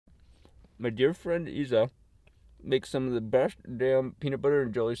My dear friend Isa makes some of the best damn peanut butter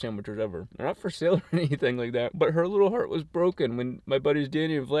and jelly sandwiches ever. They're not for sale or anything like that, but her little heart was broken when my buddies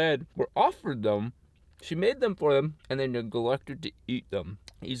Danny and Vlad were offered them. She made them for them and they neglected to eat them.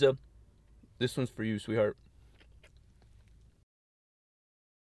 Isa, this one's for you, sweetheart.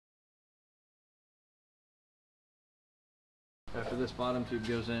 After this bottom tube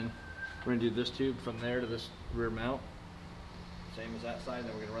goes in, we're gonna do this tube from there to this rear mount. Same as that side,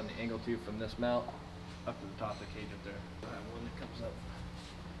 then we're gonna run the angle tube from this mount up to the top of the cage up there. I have one that comes up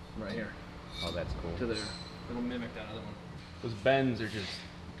right here. Oh, that's cool. To there. It'll mimic that other one. Those bends are just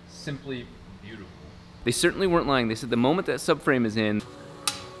simply beautiful. They certainly weren't lying. They said the moment that subframe is in,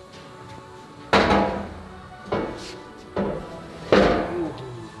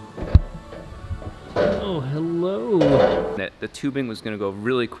 oh, hello. That the tubing was gonna go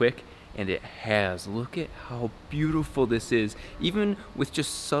really quick, and it has. Look at how beautiful this is. Even with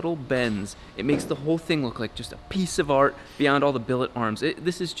just subtle bends, it makes the whole thing look like just a piece of art beyond all the billet arms.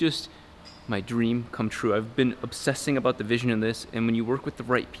 This is just my dream come true. I've been obsessing about the vision in this, and when you work with the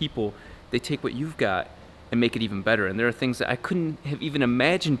right people, they take what you've got and make it even better. And there are things that I couldn't have even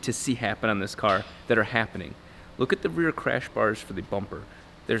imagined to see happen on this car that are happening. Look at the rear crash bars for the bumper.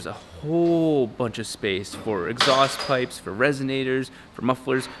 There's a whole bunch of space for exhaust pipes, for resonators, for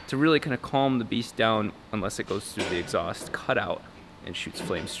mufflers, to really kind of calm the beast down unless it goes through the exhaust cutout and shoots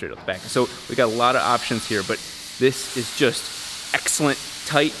flames straight up the back. So we got a lot of options here, but this is just excellent,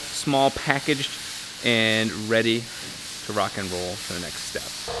 tight, small, packaged, and ready to rock and roll for the next step.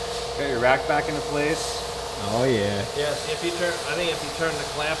 Got your rack back into place. Oh yeah. Yeah, see if you turn, I think if you turn the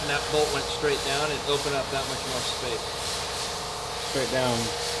clamp and that bolt went straight down, it'd open up that much more space. Straight down,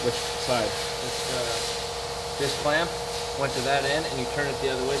 which side? This clamp went to that end and you turn it the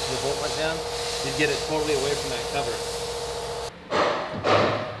other way so the bolt went down, you'd get it totally away from that cover.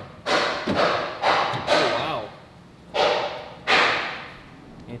 Oh wow.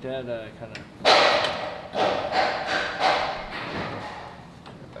 Ain't that kind of...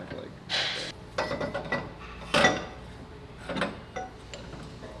 Back leg.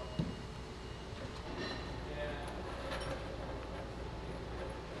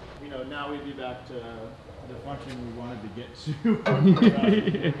 You know, now we'd be back to the function we wanted to get to.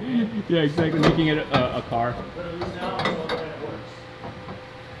 Yeah, exactly. Making it a car. But at least now it's all the way it works.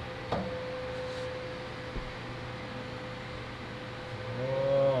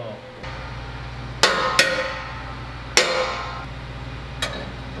 Oh.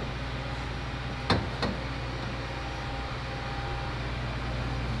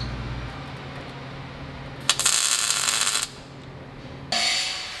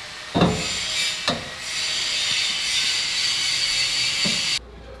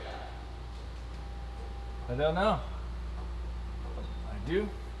 I don't know. I do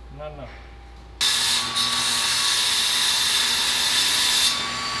not know.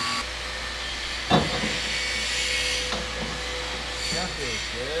 That feels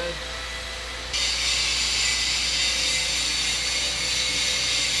good.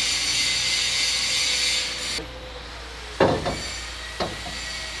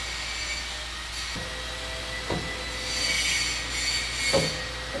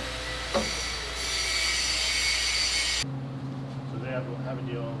 Have a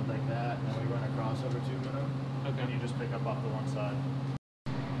deal like that, and then we run a crossover tube in them. Okay. And you just pick up off the one side.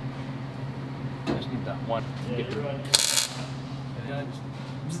 I just need that one. Yeah, you run. And then I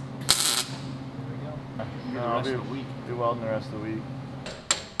just... There we go. No, I'll be welding the rest of the week.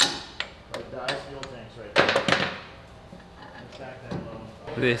 Like the ice fuel tanks right there. Stack that low.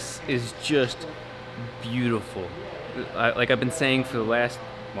 This is just beautiful. Like I've been saying for the last,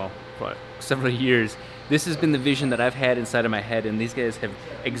 well, what, several years, this has been the vision that I've had inside of my head, and these guys have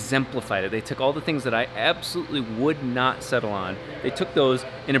exemplified it. They took all the things that I absolutely would not settle on. They took those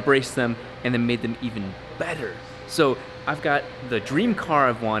and embraced them and then made them even better. So I've got the dream car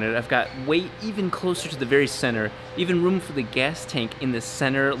I've wanted. I've got weight even closer to the very center, even room for the gas tank in the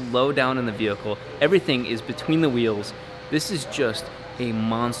center, low down in the vehicle. Everything is between the wheels. This is just a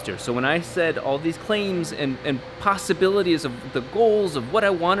monster. So when I said all these claims and possibilities of the goals of what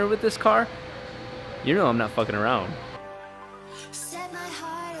I wanted with this car, you know I'm not fucking around. Set my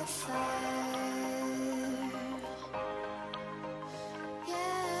heart afire.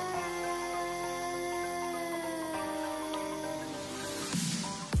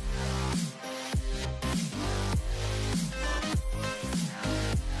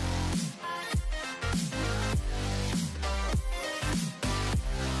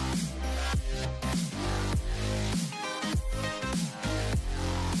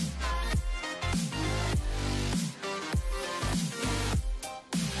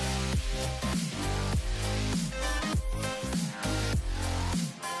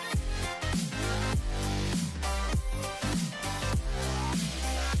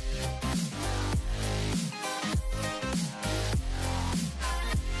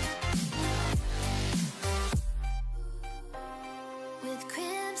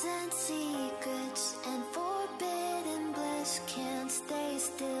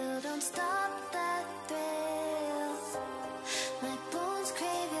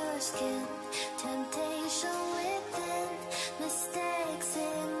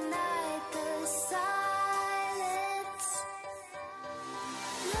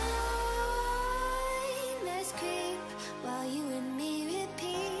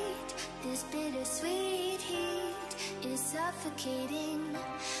 suffocating.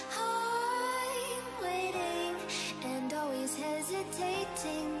 I'm waiting and always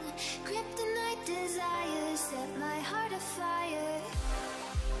hesitating. Kryptonite desires set my heart afire.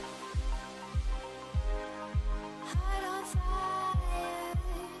 Heart on fire.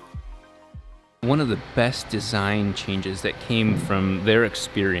 One of the best design changes that came from their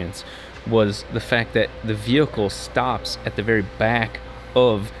experience was the fact that the vehicle stops at the very back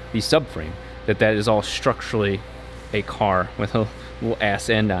of the subframe, that is all structurally a car with a little ass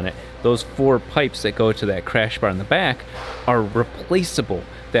end on it. Those 4 pipes that go to that crash bar in the back are replaceable.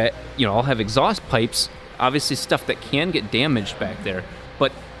 That, you know, all have exhaust pipes, obviously stuff that can get damaged back there,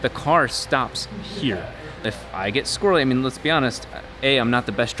 but the car stops here. If I get squirrely, I mean, let's be honest, A, I'm not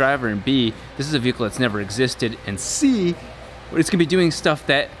the best driver, and B, this is a vehicle that's never existed, and C, it's gonna be doing stuff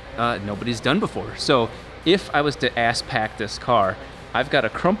that nobody's done before. So if I was to ass pack this car, I've got a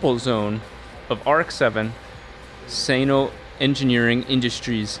crumple zone of RX-7, Sano Engineering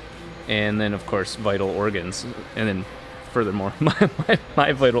Industries, and then of course Vital Organs, and then furthermore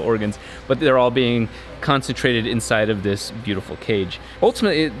my vital organs, but they're all being concentrated inside of this beautiful cage.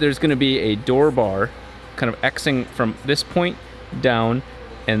 Ultimately, there's going to be a door bar kind of Xing from this point down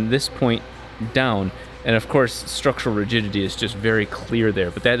and this point down, and of course structural rigidity is just very clear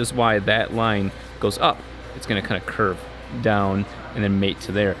there, but that is why that line goes up. It's going to kind of curve down and then mate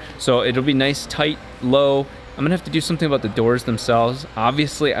to there. So it'll be nice, tight, low. I'm gonna have to do something about the doors themselves.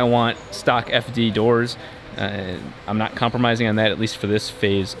 Obviously I want stock FD doors. I'm not compromising on that, at least for this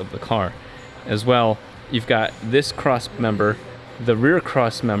phase of the car. As well, you've got this cross member, the rear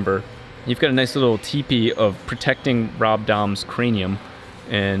cross member. You've got a nice little teepee of protecting Rob Dahm's cranium,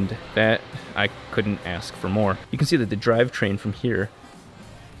 and that, I couldn't ask for more. You can see that the drivetrain from here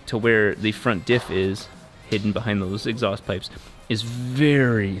to where the front diff is, hidden behind those exhaust pipes, is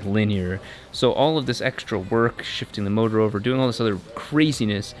very linear. So all of this extra work, shifting the motor over, doing all this other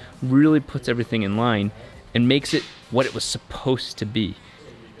craziness, really puts everything in line and makes it what it was supposed to be.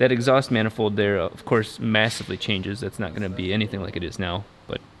 That exhaust manifold there, of course, massively changes. That's not going to be anything like it is now,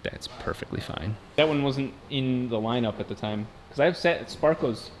 but that's perfectly fine. That one wasn't in the lineup at the time, because I've sat at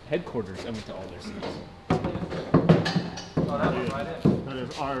Sparco's headquarters. I went to all their seats. Oh, that one right in. But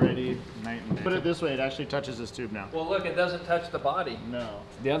it's already night and day. Put it this way, it actually touches this tube now. Well, look, it doesn't touch the body. No.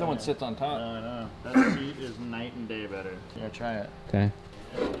 The other one sits on top. No. That seat is night and day better. Yeah, try it. Okay.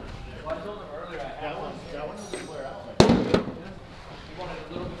 Well, I told him earlier That one doesn't flare out like he wanted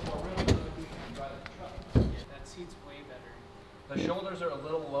a little bit more room so that we can drive the truck. That seat's way better. The shoulders are a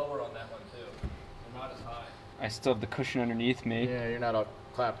little lower on that one too. They're not as high. I still have the cushion underneath me. Yeah, you're not all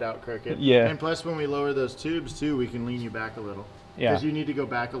clapped out crooked. Yeah. And plus when we lower those tubes too, we can lean you back a little. Yeah. Because you need to go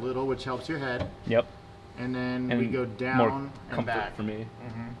back a little, which helps your head. Yep. And then And we go more down and comfort back. for me.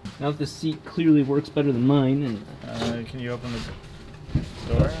 Now that the seat clearly works better than mine, and Can you open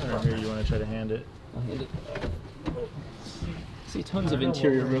the door, or here you want to try to hand it? I'll hand it. See tons of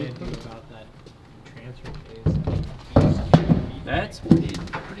interior room. About that transfer case. That's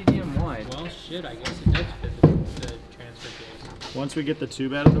pretty damn wide. Well, shit, I guess it does fit the transfer case. Once we get the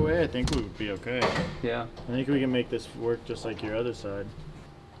tube out of the way, I think we would be okay. Yeah. I think we can make this work just like your other side.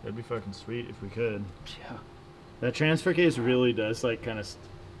 That'd be fucking sweet if we could. Yeah. That transfer case really does, like, kind of,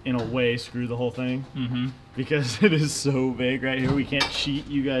 in a way, screw the whole thing. Mm-hmm. Because it is so big right here. We can't cheat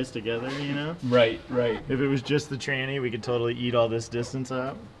you guys together, you know? Right. If it was just the tranny, we could totally eat all this distance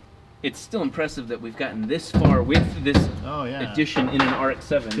up. It's still impressive that we've gotten this far with this Oh, yeah. addition in an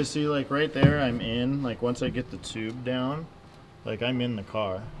RX-7. Just see, like, right there, I'm in. Like, once I get the tube down, like, I'm in the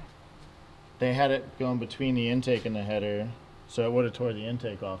car. They had it going between the intake and the header, so it would have tore the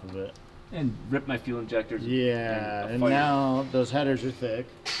intake off of it. And rip my fuel injectors. Yeah, and fire. now those headers are thick.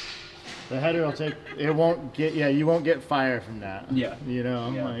 The header will take, it won't get, yeah, you won't get fire from that. Yeah. You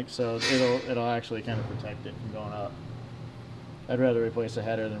know, Yeah. like, so it'll actually kind of protect it from going up. I'd rather replace the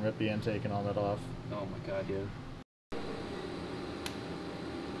header than rip the intake and all that off. Oh my god, yeah.